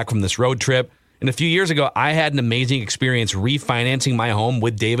get back from this road trip. And a few years ago, I had an amazing experience refinancing my home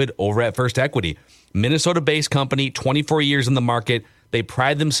with David over at First Equity. Minnesota-based company, 24 years in the market. They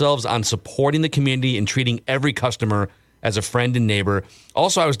pride themselves on supporting the community and treating every customer as a friend and neighbor.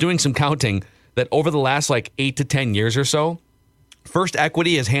 Also, I was doing some counting that over the last 8 to 10 years or so, First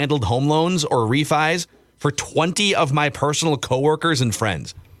Equity has handled home loans or refis for 20 of my personal coworkers and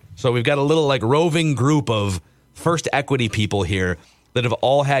friends. So we've got a little roving group of First Equity people here that have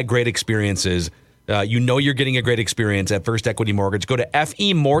all had great experiences. You're getting a great experience at First Equity Mortgage. Go to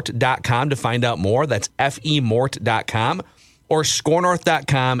femort.com to find out more. That's femort.com or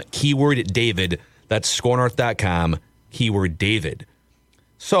scorenorth.com, keyword David. That's scorenorth.com, keyword David.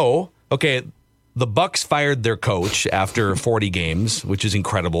 So, okay, the Bucks fired their coach after 40 games, which is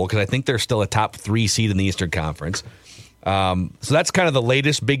incredible because I think they're still a top 3 seed in the Eastern Conference. So that's kind of the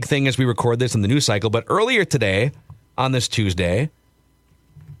latest big thing as we record this in the news cycle. But earlier today, on this Tuesday,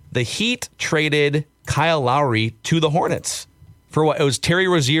 the Heat traded Kyle Lowry to the Hornets for what? It was Terry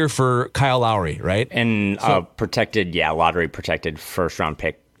Rozier for Kyle Lowry, right? And lottery protected first round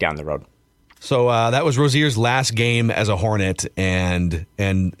pick down the road. So that was Rozier's last game as a Hornet, and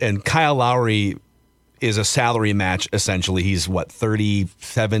Kyle Lowry is a salary match, essentially. He's,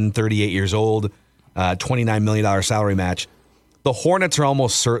 37, 38 years old, $29 million salary match. The Hornets are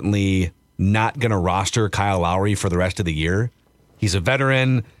almost certainly not going to roster Kyle Lowry for the rest of the year. He's a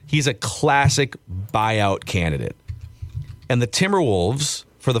veteran. He's a classic buyout candidate. And the Timberwolves,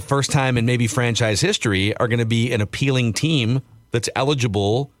 for the first time in maybe franchise history, are going to be an appealing team that's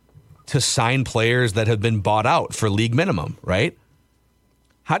eligible to sign players that have been bought out for league minimum, right?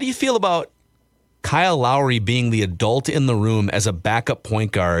 How do you feel about Kyle Lowry being the adult in the room as a backup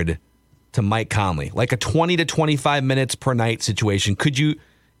point guard to Mike Conley? Like a 20 to 25 minutes per night situation. Could you...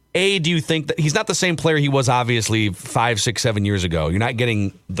 do you think that he's not the same player he was obviously 5, 6, 7 years ago? You're not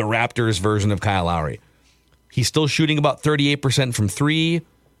getting the Raptors version of Kyle Lowry. He's still shooting about 38% from 3.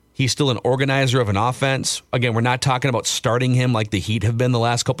 He's still an organizer of an offense. Again, we're not talking about starting him like the Heat have been the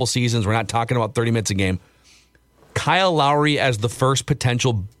last couple seasons. We're not talking about 30 minutes a game. Kyle Lowry as the first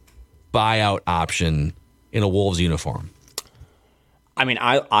potential buyout option in a Wolves uniform. I mean,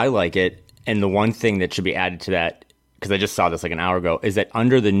 I like it. And the one thing that should be added to that, because I just saw this like an hour ago, is that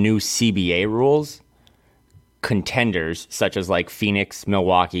under the new CBA rules, contenders such as like Phoenix,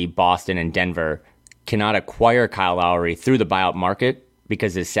 Milwaukee, Boston, and Denver cannot acquire Kyle Lowry through the buyout market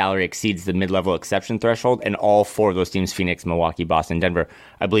because his salary exceeds the mid-level exception threshold. And all four of those teams, Phoenix, Milwaukee, Boston, Denver,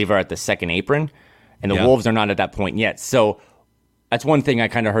 I believe are at the second apron. And the Wolves are not at that point yet. So that's one thing I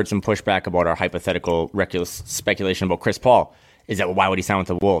kind of heard some pushback about our hypothetical reckless speculation about Chris Paul, is that why would he sign with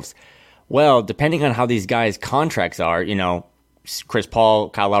the Wolves? Well, depending on how these guys' contracts are, Chris Paul,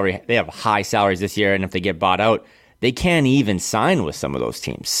 Kyle Lowry, they have high salaries this year, and if they get bought out, they can't even sign with some of those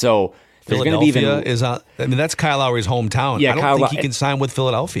teams. So there's going to be even that's Kyle Lowry's hometown. Yeah, I don't think he can sign with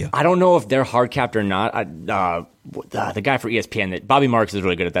Philadelphia. I don't know if they're hard capped or not. The guy for ESPN, that Bobby Marks is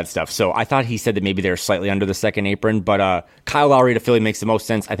really good at that stuff. So I thought he said that maybe they're slightly under the second apron, but Kyle Lowry to Philly makes the most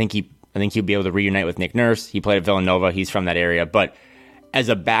sense. I think he'll be able to reunite with Nick Nurse. He played at Villanova. He's from that area. But as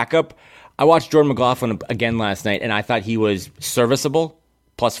a backup, I watched Jordan McLaughlin again last night, and I thought he was serviceable.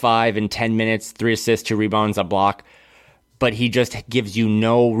 +5 in 10 minutes, 3 assists, 2 rebounds, a block. But he just gives you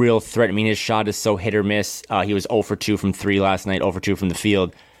no real threat. I mean, his shot is so hit or miss. He was 0 for 2 from 3 last night, 0 for 2 from the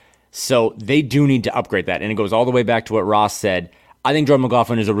field. So they do need to upgrade that. And it goes all the way back to what Ross said. I think Jordan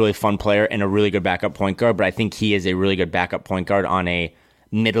McLaughlin is a really fun player and a really good backup point guard, but I think he is a really good backup point guard on a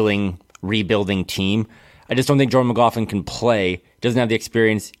middling, rebuilding team. I just don't think Jordan McLaughlin can play. Doesn't have the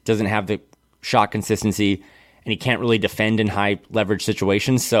experience, doesn't have the shot consistency, and he can't really defend in high leverage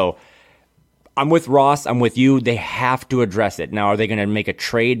situations. So I'm with Ross. I'm with you. They have to address it. Now, are they going to make a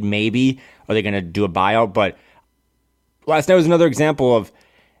trade? Maybe. Are they going to do a buyout? But last night was another example of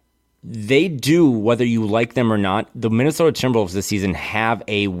they do, whether you like them or not, the Minnesota Timberwolves this season have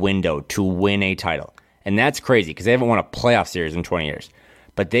a window to win a title. And that's crazy because they haven't won a playoff series in 20 years.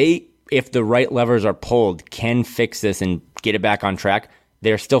 But they, if the right levers are pulled, can fix this and get it back on track.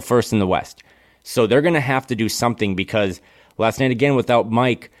 They're still first in the West. So they're going to have to do something because last night, again, without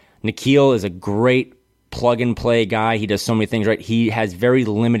Mike, Nikhil is a great plug-and-play guy. He does so many things right. He has very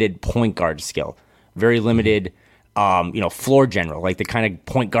limited point guard skill, very limited floor general, like the kind of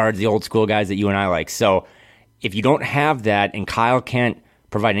point guards, the old school guys that you and I like. So if you don't have that and Kyle can't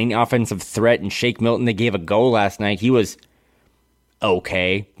provide any offensive threat, and Shake Milton, they gave a go last night. He was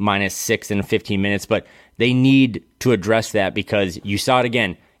okay, -6 in 15 minutes, but they need to address that because you saw it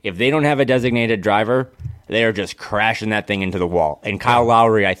again. If they don't have a designated driver, they are just crashing that thing into the wall. And Kyle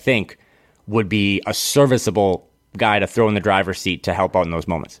Lowry, I think, would be a serviceable guy to throw in the driver's seat to help out in those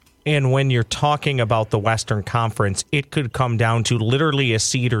moments. And when you're talking about the Western Conference, it could come down to literally a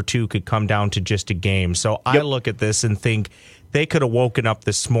seed or two could come down to just a game. So I look at this and think they could have woken up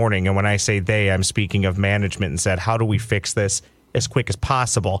this morning. And when I say they, I'm speaking of management and said, how do we fix this as quick as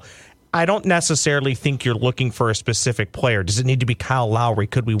possible? I don't necessarily think you're looking for a specific player. Does it need to be Kyle Lowry?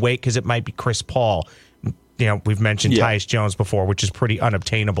 Could we wait because it might be Chris Paul? We've mentioned Tyus Jones before, which is pretty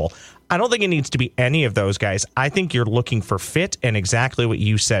unobtainable. I don't think it needs to be any of those guys. I think you're looking for fit and exactly what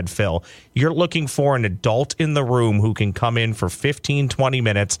you said, Phil. You're looking for an adult in the room who can come in for 15, 20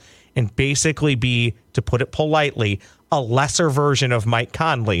 minutes and basically be, to put it politely, a lesser version of Mike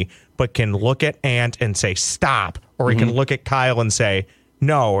Conley, but can look at Ant and say, stop. Or he can look at Kyle and say,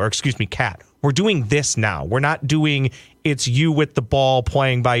 no, or excuse me, Kat, we're doing this now. We're not doing it's you with the ball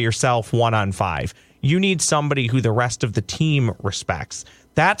playing by yourself 1-on-5. You need somebody who the rest of the team respects.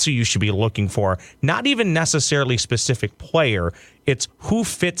 That's who you should be looking for. Not even necessarily specific player. It's who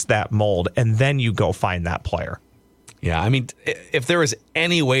fits that mold, and then you go find that player. Yeah, I mean, if there was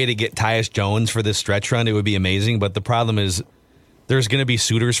any way to get Tyus Jones for this stretch run, it would be amazing. But the problem is there's going to be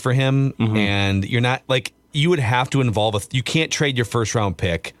suitors for him, and you're not like you would have to involve you can't trade your first round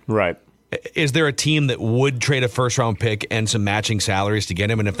pick. Right. Is there a team that would trade a first-round pick and some matching salaries to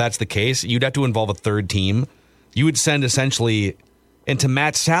get him? And if that's the case, you'd have to involve a third team. You would send essentially, and to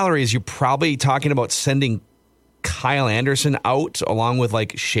match salaries, you're probably talking about sending Kyle Anderson out along with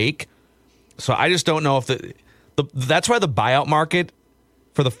like Shake. So I just don't know if that's why the buyout market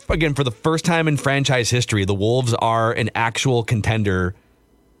for the first time in franchise history, the Wolves are an actual contender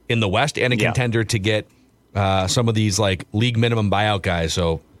in the West and a contender to get some of these like league minimum buyout guys.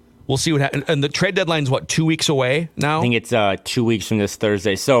 So we'll see what happens. And the trade deadline's, 2 weeks away now? I think it's 2 weeks from this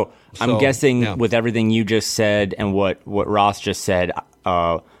Thursday. So I'm guessing with everything you just said and what Ross just said,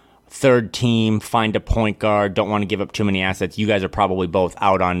 third team, find a point guard, don't want to give up too many assets. You guys are probably both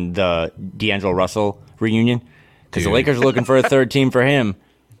out on the D'Angelo Russell reunion because the Lakers are looking for a third team for him.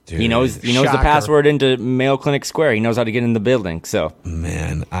 Dude, he knows the password into Mayo Clinic Square. He knows how to get in the building. So,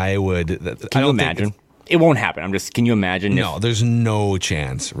 man, I would. Can you imagine? It won't happen. Can you imagine? No, there's no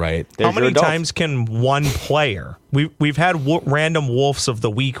chance, right? How many times can one player? We've had random Wolves of the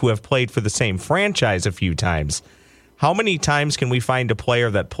week who have played for the same franchise a few times. How many times can we find a player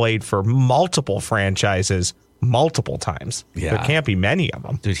that played for multiple franchises multiple times? Yeah. There can't be many of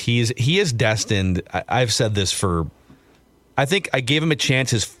them. Dude, he is destined. I've said this for. I think I gave him a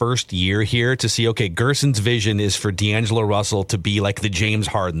chance his first year here to see. Okay, Gerson's vision is for D'Angelo Russell to be like the James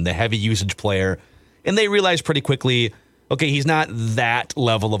Harden, the heavy usage player. And they realized pretty quickly, okay, he's not that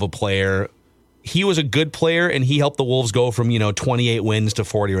level of a player. He was a good player, and he helped the Wolves go from 28 wins to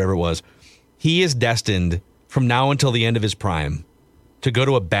 40, whatever it was. He is destined from now until the end of his prime to go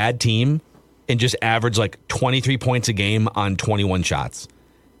to a bad team and just average like 23 points a game on 21 shots.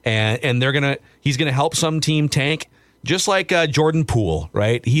 And he's gonna help some team tank, just like Jordan Poole,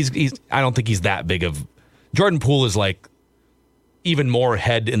 right? I don't think he's that big of. Jordan Poole is like even more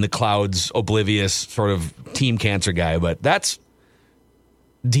head in the clouds, oblivious sort of team cancer guy. But that's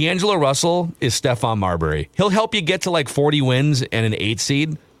D'Angelo Russell is Stephon Marbury. He'll help you get to like 40 wins and an 8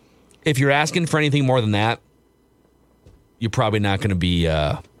 seed. If you're asking for anything more than that, you're probably not going to be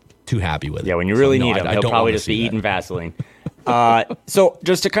too happy with it. Yeah, when you really need him, he'll probably just be eating Vaseline. So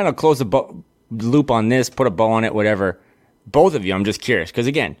just to kind of close the loop on this, put a bow on it, whatever, both of you, I'm just curious. Because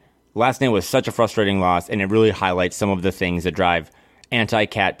again, last night was such a frustrating loss, and it really highlights some of the things that drive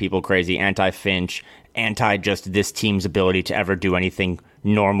anti-Cat people crazy, anti-Finch, anti-just this team's ability to ever do anything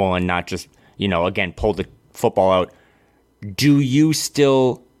normal and not just, again, pull the football out. Do you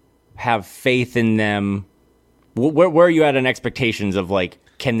still have faith in them? Where are you at in expectations of, like,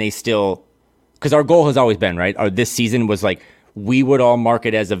 can they still... Because our goal has always been, right? This season was like, we would all mark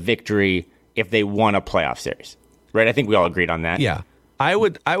it as a victory if they won a playoff series, right? I think we all agreed on that. Yeah. I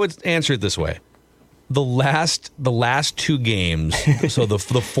would answer it this way: the last 2 games, so the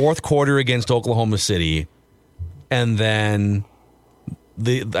fourth quarter against Oklahoma City, and then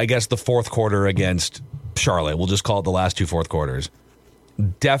the fourth quarter against Charlotte. We'll just call it the last 2 fourth quarters.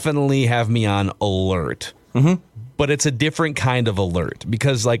 Definitely have me on alert, but it's a different kind of alert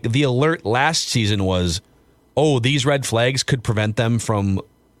because like the alert last season was, these red flags could prevent them from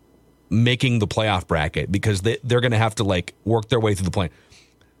making the playoff bracket because they're going to have to like work their way through the play.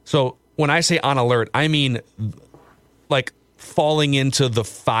 So when I say on alert, I mean like falling into the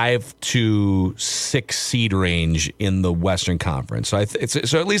 5 to 6 seed range in the Western Conference. So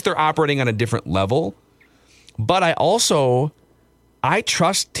so at least they're operating on a different level. But I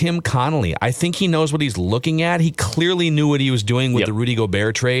trust Tim Connolly. I think he knows what he's looking at. He clearly knew what he was doing with the Rudy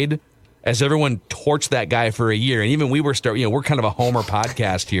Gobert trade. As everyone torched that guy for a year, and even we were we're kind of a homer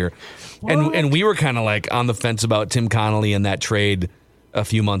podcast here, and we were kind of like on the fence about Tim Connolly and that trade a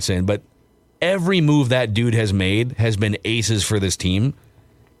few months in. But every move that dude has made has been aces for this team,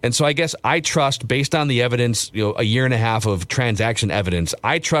 and so I guess I trust, based on the evidence, a year and a half of transaction evidence,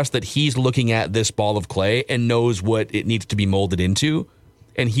 I trust that he's looking at this ball of clay and knows what it needs to be molded into,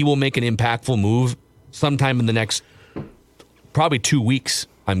 and he will make an impactful move sometime in the next probably 2 weeks,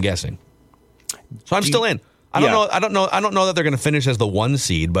 I'm guessing. So I'm still in. I don't know that they're going to finish as the 1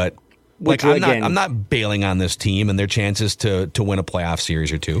 seed, but like I'm not bailing on this team and their chances to win a playoff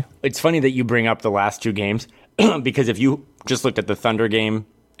series or 2. It's funny that you bring up the last 2 games because if you just looked at the Thunder game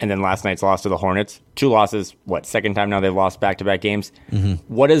and then last night's loss to the Hornets, 2 losses, second time now they've lost back-to-back games. Mm-hmm.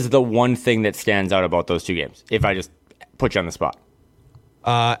 What is the one thing that stands out about those 2 games? If I just put you on the spot.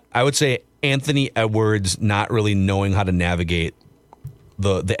 I would say Anthony Edwards not really knowing how to navigate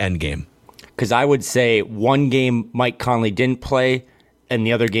the end game. Because I would say one game Mike Conley didn't play, and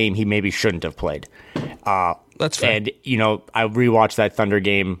the other game he maybe shouldn't have played. That's fair. And, I rewatched that Thunder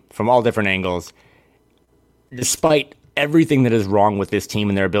game from all different angles. Despite everything that is wrong with this team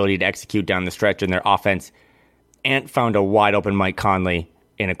and their ability to execute down the stretch and their offense, Ant found a wide-open Mike Conley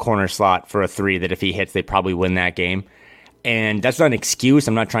in a corner slot for a 3 that if he hits, they probably win that game. And that's not an excuse.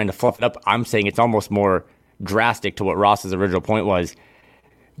 I'm not trying to fluff it up. I'm saying it's almost more drastic to what Ross's original point was.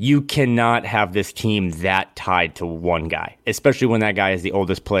 You cannot have this team that tied to one guy, especially when that guy is the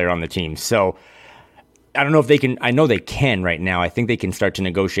oldest player on the team. So I don't know if they can. I know they can right now. I think they can start to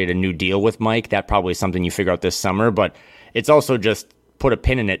negotiate a new deal with Mike. That probably is something you figure out this summer, but it's also just put a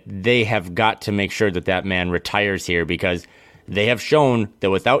pin in it. They have got to make sure that man retires here because they have shown that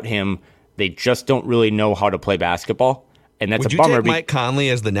without him, they just don't really know how to play basketball. And that's Would a bummer. Would you take Mike Conley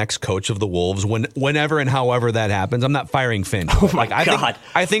as the next coach of the Wolves whenever and however that happens? I'm not firing Finch. Oh my God.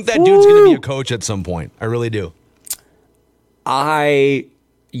 I think that dude's going to be a coach at some point. I really do. I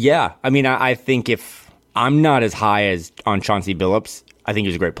think if I'm not as high as on Chauncey Billups, I think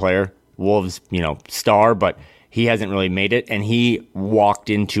he's a great player. Wolves, star, but he hasn't really made it. And he walked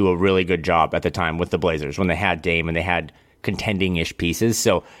into a really good job at the time with the Blazers when they had Dame and they had contending-ish pieces.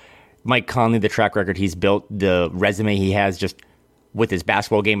 So Mike Conley, the track record he's built, the resume he has just with his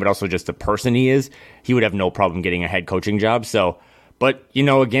basketball game, but also just the person he is, he would have no problem getting a head coaching job. So, but,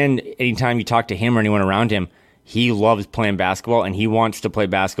 again, anytime you talk to him or anyone around him, he loves playing basketball and he wants to play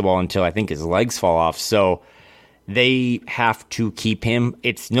basketball until I think his legs fall off. So they have to keep him.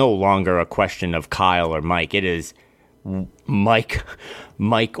 It's no longer a question of Kyle or Mike. It is Mike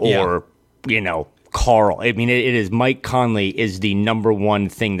or, Carl. I mean, it is Mike Conley is the number one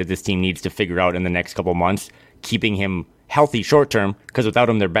thing that this team needs to figure out in the next couple months, keeping him healthy short term, because without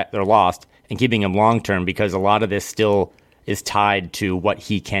him, they're lost, and keeping him long term, because a lot of this still is tied to what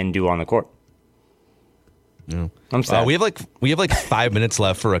he can do on the court. Yeah. I'm sad. We have like 5 minutes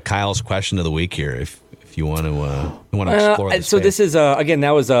left for a Kyle's question of the week here. If you want to explore this. So this is again,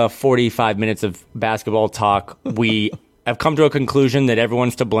 that was 45 minutes of basketball talk. We have come to a conclusion that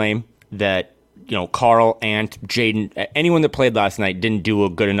everyone's to blame. That Carl, Ant, Jaden, anyone that played last night didn't do a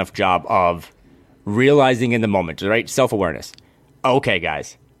good enough job of realizing in the moment, right? Self-awareness. Okay,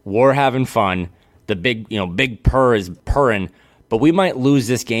 guys, we're having fun. The big purr is purring, but we might lose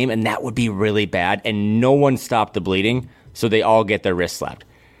this game, and that would be really bad. And no one stopped the bleeding, so they all get their wrists slapped.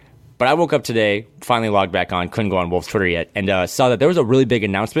 But I woke up today, finally logged back on, couldn't go on Wolves Twitter yet, and saw that there was a really big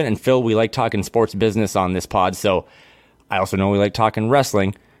announcement. And Phil, we like talking sports business on this pod, so I also know we like talking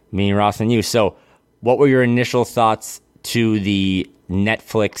wrestling, me, Ross, and you. So what were your initial thoughts to the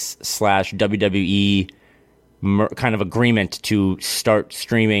Netflix/WWE kind of agreement to start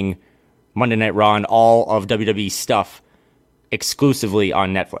streaming Monday Night Raw and all of WWE stuff exclusively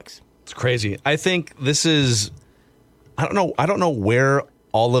on Netflix? It's crazy. I think this is, I don't know where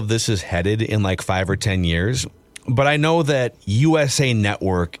all of this is headed in like 5 or 10 years, but I know that USA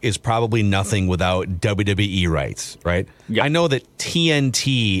Network is probably nothing without WWE rights, right? Yep. I know that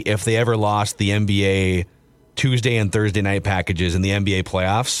TNT, if they ever lost the NBA Tuesday and Thursday night packages in the NBA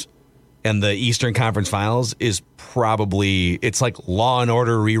playoffs and the Eastern Conference Finals, is probably, it's like Law and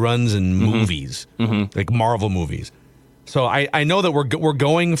Order reruns and movies, like Marvel movies. So I know that we're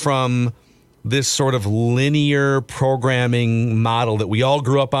going from this sort of linear programming model that we all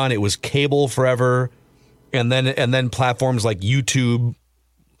grew up on. It was cable forever. And then platforms like YouTube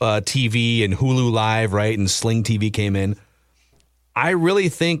TV and Hulu Live, right, and Sling TV came in. I really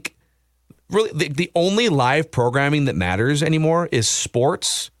think the only live programming that matters anymore is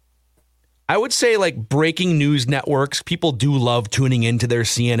sports. I would say like breaking news networks. People do love tuning into their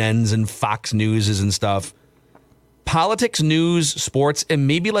CNNs and Fox Newses and stuff. Politics, news, sports, and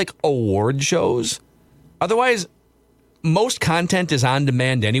maybe like award shows. Otherwise, most content is on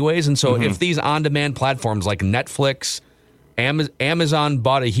demand anyways, and so if these on-demand platforms like Netflix, Amazon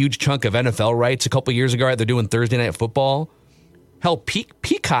bought a huge chunk of NFL rights a couple years ago, right? They're doing Thursday Night Football. Hell,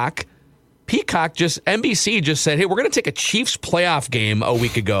 Peacock NBC just said, hey, we're going to take a Chiefs playoff game a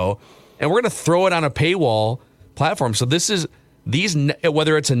week ago, and we're going to throw it on a paywall platform. So this is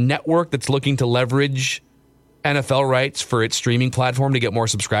whether it's a network that's looking to leverage NFL rights for its streaming platform to get more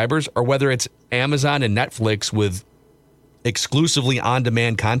subscribers, or whether it's Amazon and Netflix with exclusively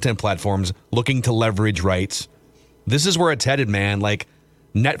on-demand content platforms looking to leverage rights. This is where it's headed, man. Like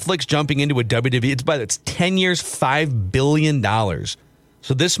Netflix jumping into a WWE, it's 10 years, $5 billion.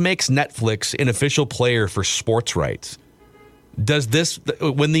 So this makes Netflix an official player for sports rights. Does this,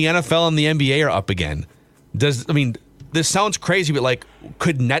 when the NFL and the NBA are up again, this sounds crazy, but like,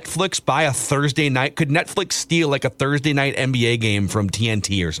 could Netflix buy a Thursday night? Could Netflix steal like a Thursday night NBA game from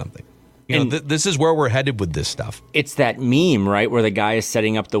TNT or something? This is where we're headed with this stuff. It's that meme, right, where the guy is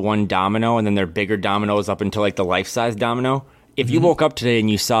setting up the one domino and then their bigger dominoes up until like the life-size domino. If you woke up today and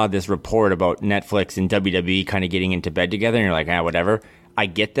you saw this report about Netflix and WWE kind of getting into bed together and you're like, whatever, I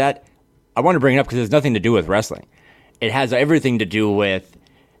get that. I want to bring it up because it has nothing to do with wrestling. It has everything to do with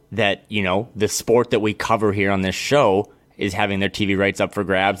that, the sport that we cover here on this show is having their TV rights up for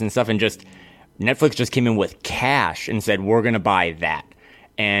grabs and stuff. And just Netflix just came in with cash and said, we're going to buy that.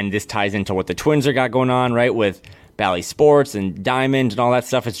 And this ties into what the Twins are got going on, right, with Bally Sports and Diamond and all that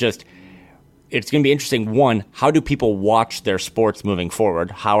stuff. It's going to be interesting. One, how do people watch their sports moving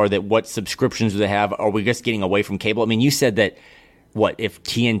forward? What subscriptions do they have? Are we just getting away from cable? I mean, you said that, if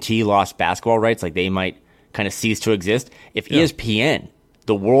TNT lost basketball rights, like they might kind of cease to exist? If ESPN,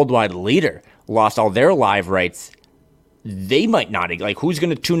 the worldwide leader, lost all their live rights, they might not. Like, who's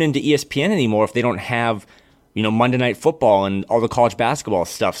going to tune into ESPN anymore if they don't have Monday Night Football and all the college basketball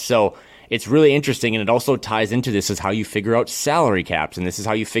stuff? So it's really interesting, and it also ties into this is how you figure out salary caps, and this is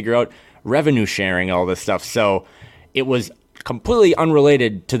how you figure out revenue sharing, all this stuff. So it was completely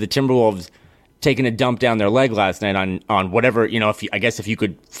unrelated to the Timberwolves taking a dump down their leg last night on whatever, if you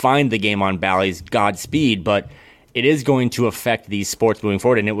could find the game on Bally's, Godspeed, but it is going to affect these sports moving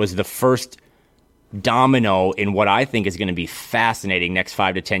forward. And it was the first domino in what I think is going to be fascinating next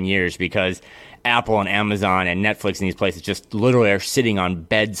 5 to 10 years, because Apple and Amazon and Netflix and these places just literally are sitting on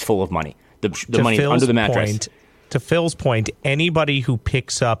beds full of money. The money under the mattress. To Phil's point, anybody who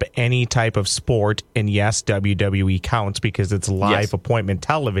picks up any type of sport, and yes, WWE counts because it's live appointment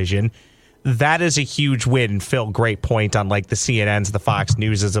television, that is a huge win. Phil, great point on like the CNNs, the Fox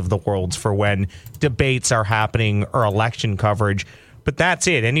Newses of the worlds for when debates are happening or election coverage. But that's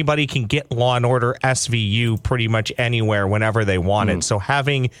it. Anybody can get Law & Order SVU pretty much anywhere whenever they want it. So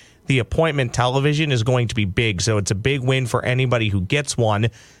having the appointment television is going to be big. So it's a big win for anybody who gets one.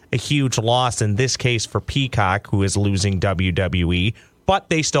 A huge loss in this case for Peacock, who is losing WWE. But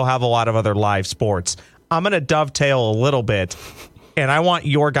they still have a lot of other live sports. I'm going to dovetail a little bit, and I want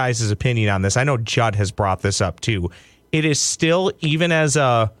your guys' opinion on this. I know Judd has brought this up too. It is still, even as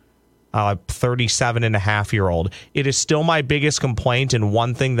a 37-and-a-half-year-old, it is still my biggest complaint, and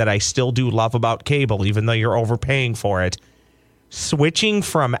one thing that I still do love about cable, even though you're overpaying for it. Switching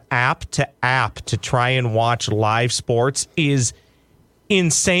from app to try and watch live sports is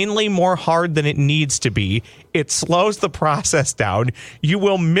insanely more hard than it needs to be. It slows the process down. You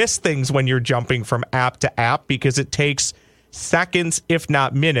will miss things when you're jumping from app to app because it takes seconds, if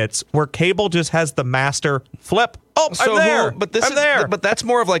not minutes, where cable just has the master flip. Oh, I'm there. But that's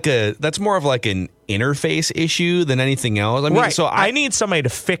more of like an interface issue than anything else. I mean, right. So I need somebody to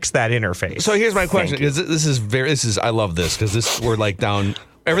fix that interface. So here's my question, because I love this, because we're like down.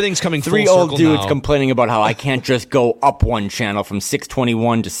 Everything's coming full circle. 3 old dudes now. Complaining about how I can't just go up one channel from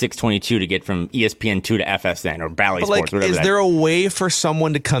 621 to 622 to get from ESPN2 to FSN or Bally Sports. Is there a way for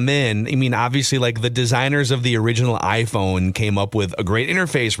someone to come in? I mean, obviously, like the designers of the original iPhone came up with a great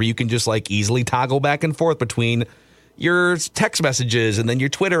interface where you can just like easily toggle back and forth between your text messages and then your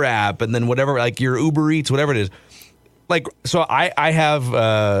Twitter app and then whatever, like your Uber Eats, whatever it is. Like, so I have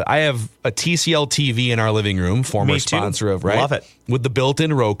a TCL TV in our living room, former sponsor of, right? Love it. With the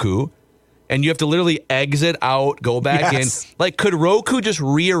built-in Roku. And you have to literally exit out, go back in. Like, could Roku just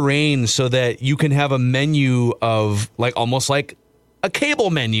rearrange so that you can have a menu of, like, almost like a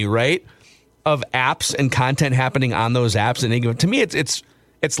cable menu, right? Of apps and content happening on those apps. And to me,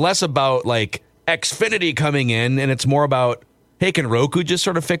 it's less about, like, Xfinity coming in, and it's more about, hey, can Roku just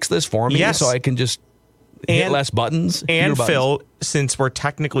sort of fix this for me so I can just hit less buttons? And Phil, since we're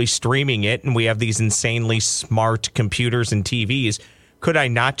technically streaming it and we have these insanely smart computers and TVs, could I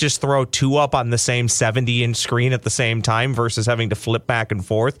not just throw 2 up on the same 70-inch screen at the same time versus having to flip back and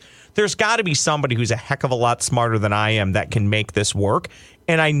forth? There's got to be somebody who's a heck of a lot smarter than I am that can make this work.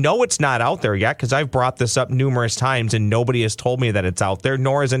 And I know it's not out there yet because I've brought this up numerous times and nobody has told me that it's out there,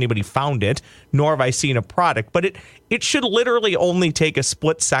 nor has anybody found it, nor have I seen a product. But it should literally only take a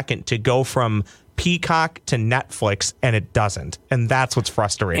split second to go from Peacock to Netflix, and it doesn't. And that's what's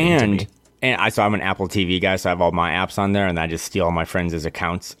frustrating to me. And I'm an Apple TV guy, so I have all my apps on there, and I just steal all my friends'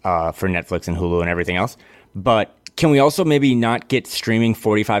 accounts for Netflix and Hulu and everything else. But can we also maybe not get streaming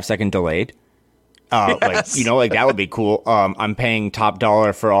 45-second delayed? Like that would be cool. I'm paying top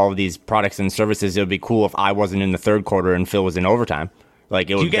dollar for all of these products and services. It would be cool if I wasn't in the third quarter and Phil was in overtime. Like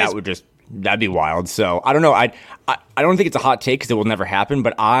that'd be wild. So I don't know. I don't think it's a hot take because it will never happen.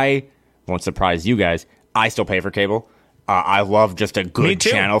 But I won't surprise you guys. I still pay for cable. I love just a good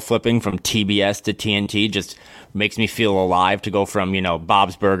channel flipping from TBS to TNT. Just makes me feel alive to go from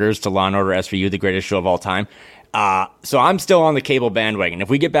Bob's Burgers to Law & Order SVU, the greatest show of all time. So I'm still on the cable bandwagon. If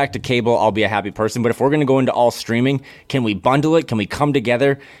we get back to cable, I'll be a happy person. But if we're going to go into all streaming, can we bundle it? Can we come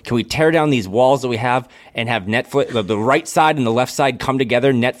together? Can we tear down these walls that we have and have Netflix, the right side and the left side come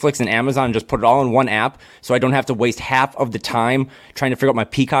together, Netflix and Amazon, and just put it all in one app so I don't have to waste half of the time trying to figure out my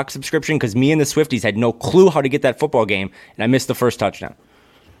Peacock subscription? Because me and the Swifties had no clue how to get that football game, and I missed the first touchdown.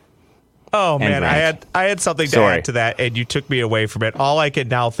 Oh, man, I had something to add to that, and you took me away from it. All I can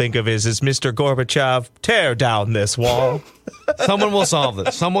now think of is Mr. Gorbachev, tear down this wall. Someone will solve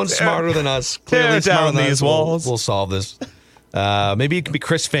this. Someone smarter than us, clearly tear down these walls. Will solve this. Maybe it could be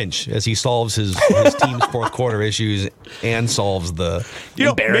Chris Finch as he solves his team's fourth quarter issues and solves the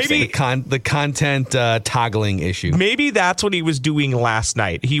the content toggling issue. Maybe that's what he was doing last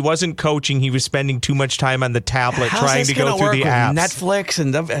night. He wasn't coaching. He was spending too much time on the tablet trying to go through the apps. Netflix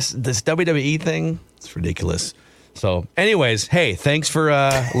and this WWE thing. It's ridiculous. So anyways, hey, thanks for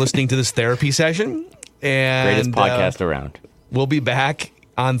listening to this therapy session. And greatest podcast around. We'll be back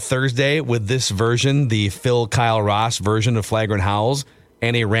on Thursday with this version, the Phil Kyle Ross version of Flagrant Howls,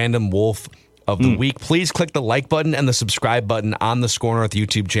 and a random Wolf of the week. Please click the like button and the subscribe button on the Score North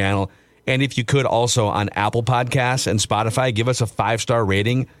YouTube channel. And if you could also on Apple Podcasts and Spotify, give us a 5-star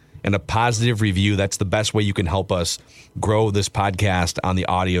rating and a positive review. That's the best way you can help us grow this podcast on the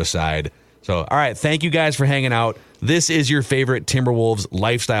audio side. So, all right, thank you guys for hanging out. This is your favorite Timberwolves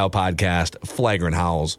lifestyle podcast, Flagrant Howls.